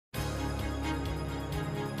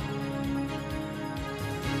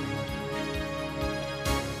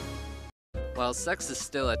While sex is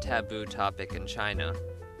still a taboo topic in China,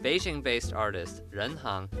 Beijing-based artist Ren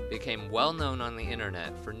Hang became well known on the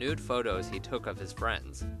internet for nude photos he took of his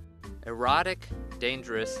friends. Erotic,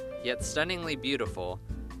 dangerous, yet stunningly beautiful,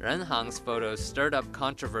 Ren Hang's photos stirred up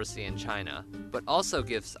controversy in China, but also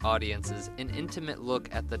gives audiences an intimate look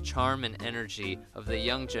at the charm and energy of the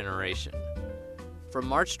young generation. From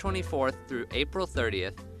March 24th through April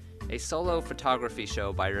 30th, a solo photography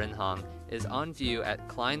show by Ren Hang is on view at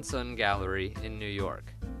Klein Sun Gallery in New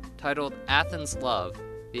York. Titled Athens Love,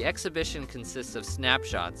 the exhibition consists of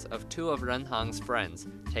snapshots of two of Ren Hang's friends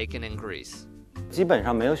taken in Greece. 基本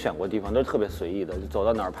上没有选过地方，都是特别随意的，就走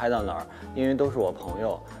到哪儿拍到哪儿。因为都是我朋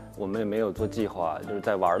友，我们也没有做计划，就是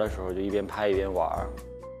在玩的时候就一边拍一边玩。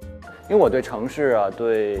因为我对城市啊，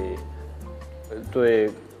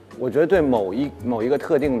我觉得对某一个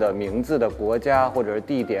特定的名字的国家或者是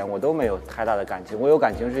地点，我都没有太大的感情。我有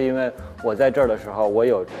感情是因为我在这儿的时候，我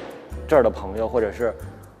有这儿的朋友，或者是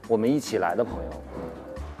我们一起来的朋友。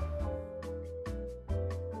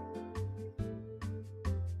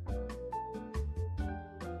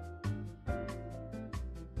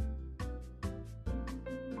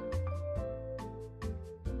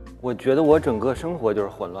我觉得我整个生活就是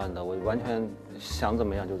混乱的，我完全想怎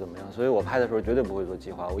么样就怎么样，所以我拍的时候绝对不会做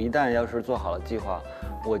计划。我一旦要是做好了计划，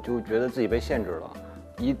我就觉得自己被限制了，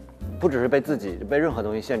不只是被自己，被任何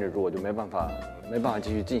东西限制住，我就没办法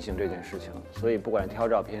继续进行这件事情。所以不管挑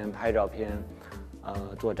照片、拍照片，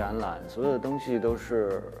做展览，所有的东西都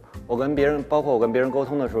是我跟别人，包括我跟别人沟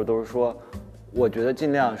通的时候，都是说，我觉得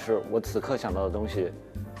尽量是我此刻想到的东西，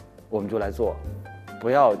我们就来做。不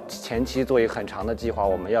要前期做一个很长的计划，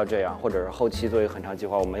我们要这样，或者是后期做一个很长计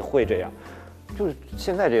划，我们会这样，就是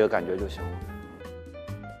现在这个感觉就行了。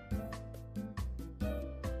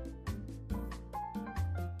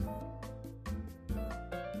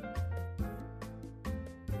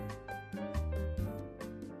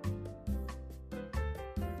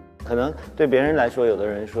可能对别人来说，有的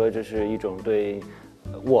人说这是一种对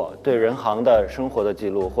人行的生活的记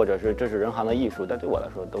录，或者是这是人行的艺术，但对我来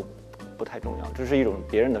说都不太重要，这是一种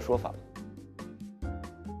别人的说法。